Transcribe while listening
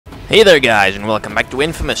Hey there guys, and welcome back to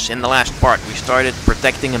inFamous. In the last part we started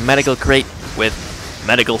protecting a medical crate with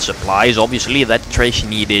medical supplies, obviously, that Trish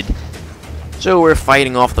needed. So we're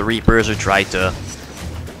fighting off the Reapers who try to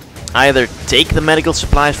either take the medical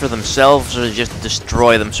supplies for themselves or just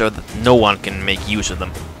destroy them so that no one can make use of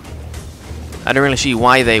them. I don't really see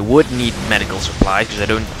why they would need medical supplies, because I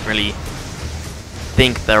don't really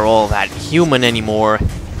think they're all that human anymore.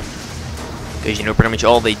 Because, you know, pretty much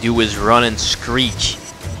all they do is run and screech.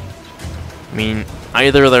 I mean,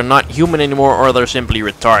 either they're not human anymore or they're simply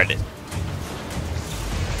retarded.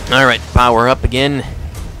 Alright, power up again.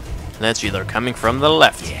 Let's see, they're coming from the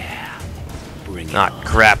left. Yeah. Ah,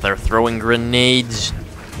 crap, they're throwing grenades.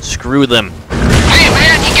 Screw them. Hey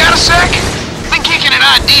man, you got a sec? Been kicking an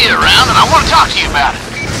idea around and I want to talk to you about it.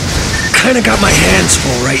 Kinda got my hands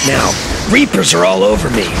full right now. Reapers are all over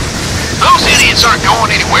me. Those idiots aren't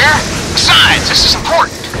going anywhere. Besides, this is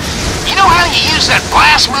important. You know how you use that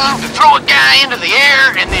blast move to throw a guy into the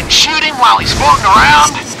air and then shoot him while he's floating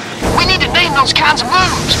around? We need to name those kinds of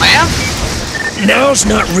moves, man. Now's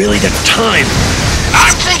not really the time.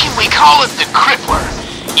 I'm thinking we call it the Crippler.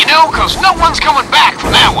 You know, cause no one's coming back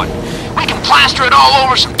from that one. We can plaster it all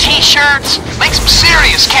over some t-shirts, make some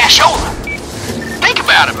serious cashola. Think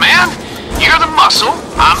about it, man. You're the muscle,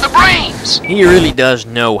 I'm the brains. He really does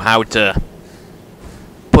know how to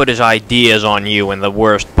put his ideas on you in the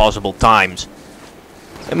worst possible times.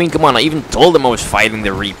 I mean, come on, I even told him I was fighting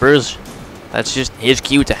the Reapers. That's just his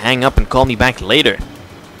cue to hang up and call me back later.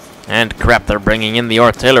 And crap, they're bringing in the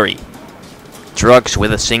artillery. Trucks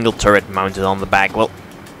with a single turret mounted on the back. Well,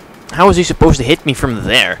 how is he supposed to hit me from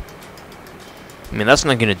there? I mean, that's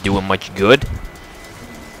not gonna do him much good.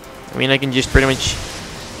 I mean, I can just pretty much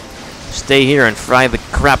stay here and fry the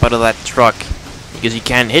crap out of that truck. Because he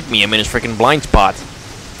can't hit me, I'm in his freaking blind spot.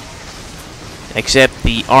 Except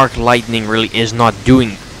the arc lightning really is not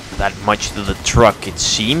doing that much to the truck, it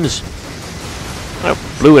seems.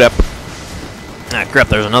 Oh, blew it up. Ah, crap,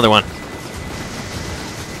 there's another one.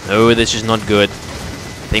 Oh, this is not good.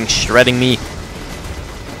 Thing's shredding me.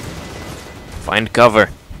 Find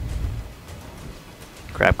cover.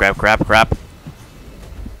 Crap, crap, crap, crap.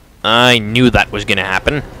 I knew that was gonna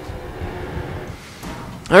happen.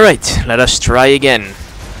 Alright, let us try again.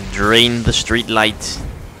 Drain the street light.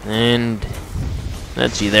 And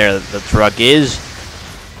let's see, there the truck is.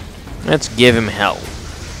 Let's give him hell.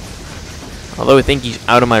 Although I think he's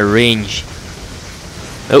out of my range.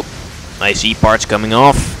 Oh, I see parts coming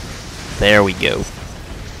off. There we go.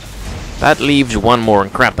 That leaves one more,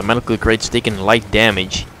 and crap, the medical crate's taking light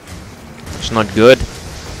damage. It's not good.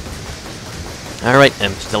 Alright,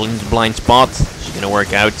 I'm still in the blind spot. This is gonna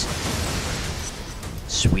work out.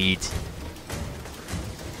 Sweet.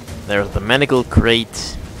 There's the medical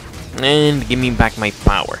crate. And give me back my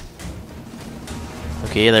power.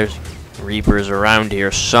 Okay, there's Reapers around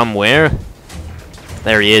here somewhere.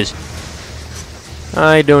 There he is.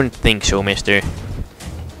 I don't think so, mister.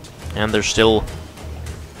 And there's still...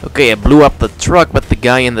 Okay, I blew up the truck, but the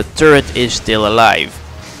guy in the turret is still alive.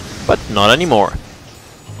 But not anymore.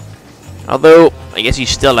 Although, I guess he's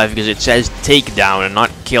still alive because it says take down and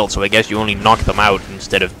not killed, so I guess you only knock them out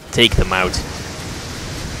instead of take them out.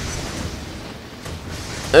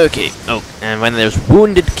 Okay, oh, and when there's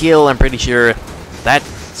wounded kill, I'm pretty sure that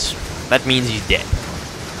means he's dead.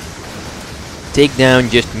 Takedown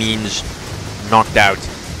just means knocked out.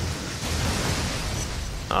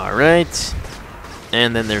 Alright.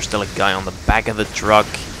 And then there's still a guy on the back of the truck.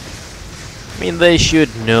 I mean, they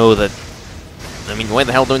should know that... I mean, why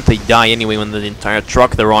the hell don't they die anyway when the entire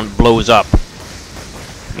truck they're on blows up?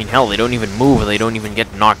 I mean, hell, they don't even move, they don't even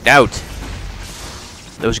get knocked out.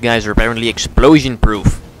 Those guys are apparently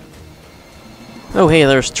explosion-proof. Oh, hey,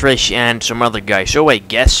 there's Trish and some other guy, so I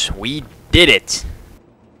guess we did it.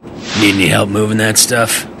 Need any help moving that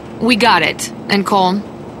stuff? We got it. And Cole,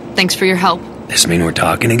 thanks for your help. This mean we're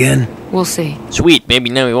talking again? We'll see. Sweet, maybe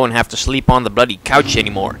now we won't have to sleep on the bloody couch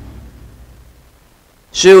anymore.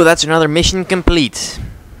 So, that's another mission complete.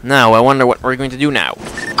 Now, I wonder what we're going to do now.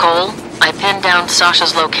 Cole, I pinned down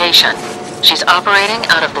Sasha's location. She's operating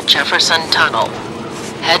out of the Jefferson Tunnel.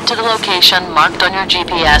 Head to the location marked on your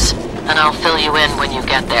GPS, and I'll fill you in when you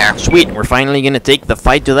get there. Sweet, we're finally gonna take the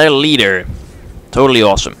fight to their leader. Totally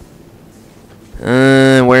awesome.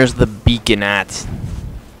 Where's the beacon at?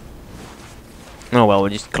 Oh well,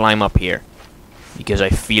 we'll just climb up here. Because I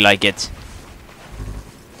feel like it.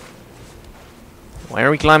 Why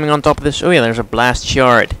are we climbing on top of this? Oh yeah, there's a blast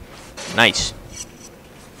shard. Nice.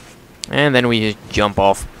 And then we just jump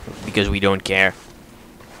off because we don't care.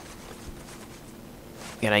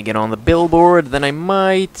 Can I get on the billboard? Then I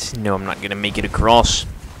might. No, I'm not gonna make it across.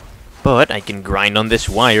 But I can grind on this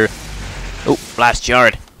wire. Oh, blast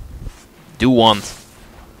shard. Do want.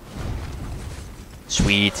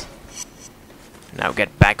 Sweet. Now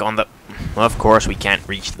get back on the... Of course we can't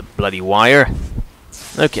reach the bloody wire.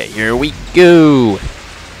 Okay, here we go.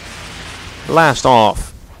 Blast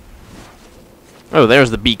off. Oh,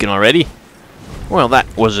 there's the beacon already. Well,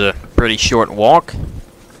 that was a pretty short walk.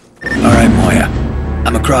 Alright, Moya.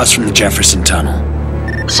 I'm across from the Jefferson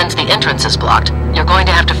Tunnel. Since the entrance is blocked, you're going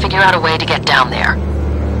to have to figure out a way to get down there.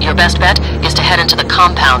 Your best bet is to head into the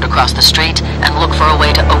compound across the street and look for a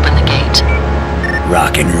way to open the gate.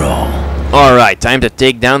 Rock and roll. Alright, time to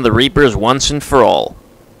take down the Reapers once and for all.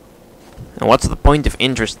 And what's the point of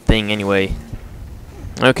interest thing anyway?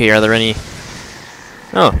 Okay, are there any...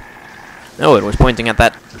 Oh. Oh, it was pointing at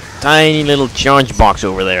that tiny little charge box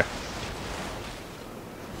over there.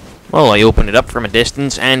 Well, I opened it up from a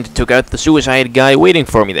distance and took out the suicide guy waiting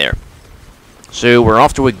for me there. So we're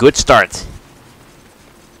off to a good start.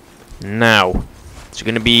 Now, it's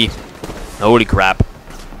gonna be... Holy crap.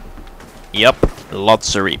 Yup,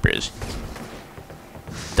 lots of Reapers.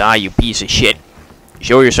 Die, you piece of shit.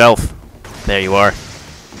 Show yourself. There you are.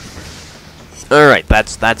 Alright,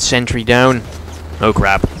 that's that sentry down. Oh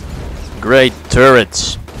crap. Great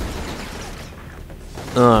turrets.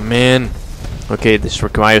 Oh man. Okay, this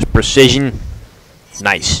requires precision.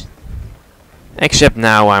 Nice. Except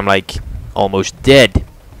now I'm like almost dead.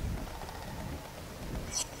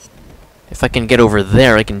 If I can get over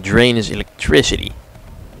there, I can drain his electricity.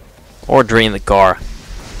 Or drain the car.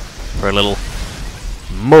 For a little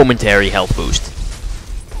momentary health boost.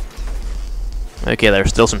 Okay, there's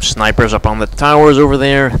still some snipers up on the towers over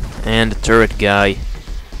there. And a turret guy.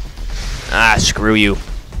 Ah, screw you.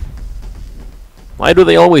 Why do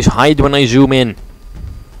they always hide when I zoom in?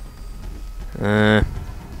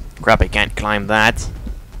 Crap, I can't climb that.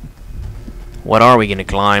 What are we gonna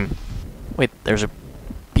climb? Wait, there's a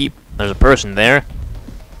person there.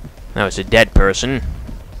 No, it's a dead person.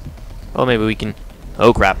 Oh, maybe we can...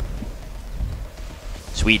 Oh, crap.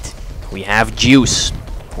 Sweet. We have juice.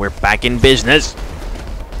 We're back in business.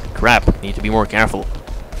 Crap, need to be more careful.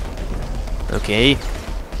 Okay.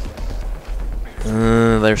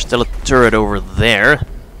 There's still a turret over there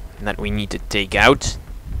that we need to take out.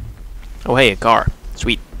 Oh, hey, a car.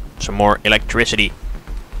 Sweet. Some more electricity.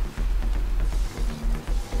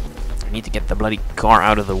 I need to get the bloody car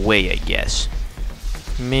out of the way, I guess.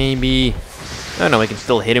 Maybe... Oh no, I can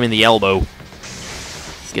still hit him in the elbow.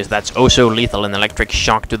 Because that's oh so lethal, an electric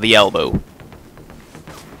shock to the elbow.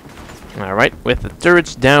 Alright, with the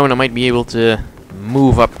turrets down, I might be able to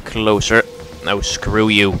move up closer. No, screw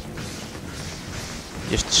you.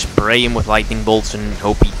 Just spray him with lightning bolts and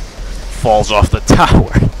hope he falls off the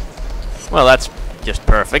tower. Well, that's just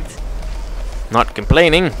perfect. Not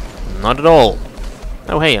complaining. Not at all.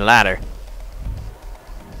 Oh, hey, a ladder.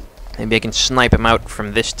 Maybe I can snipe him out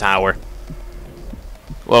from this tower.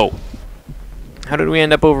 Whoa. How did we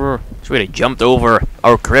end up over... Sweet, I jumped over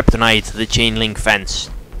our kryptonite, the chain link fence.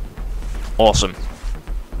 Awesome.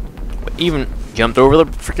 But even jumped over the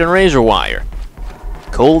freaking razor wire.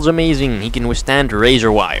 Cole's amazing. He can withstand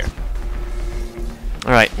razor wire.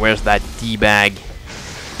 Alright, where's that D-bag?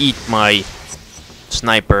 Eat my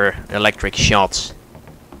sniper electric shots.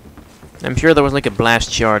 I'm sure there was like a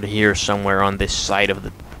blast shard here somewhere on this side of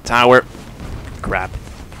the tower. Crap.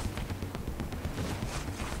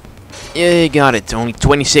 Yeah, got it. Only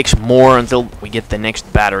 26 more until we get the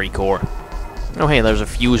next battery core. Oh hey, there's a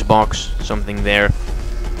fuse box. Something there.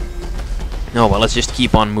 Oh well, let's just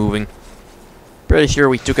keep on moving. Pretty sure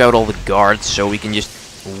we took out all the guards, so we can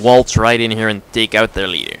just waltz right in here and take out their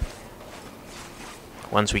leader.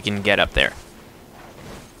 Once we can get up there.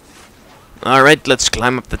 Alright, let's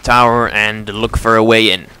climb up the tower and look for a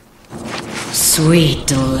way in. Sweet,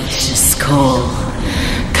 delicious Cole.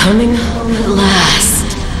 Coming home at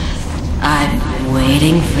last. I've been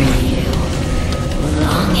waiting for you.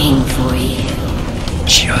 Longing for you.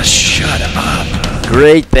 Just shut up.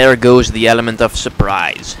 Great, there goes the element of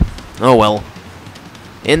surprise. Oh well.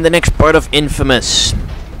 In the next part of inFamous,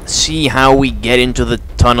 see how we get into the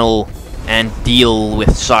tunnel and deal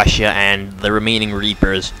with Sasha and the remaining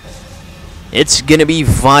Reapers. It's gonna be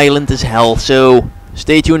violent as hell, so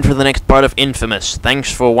stay tuned for the next part of inFamous.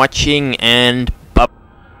 Thanks for watching, and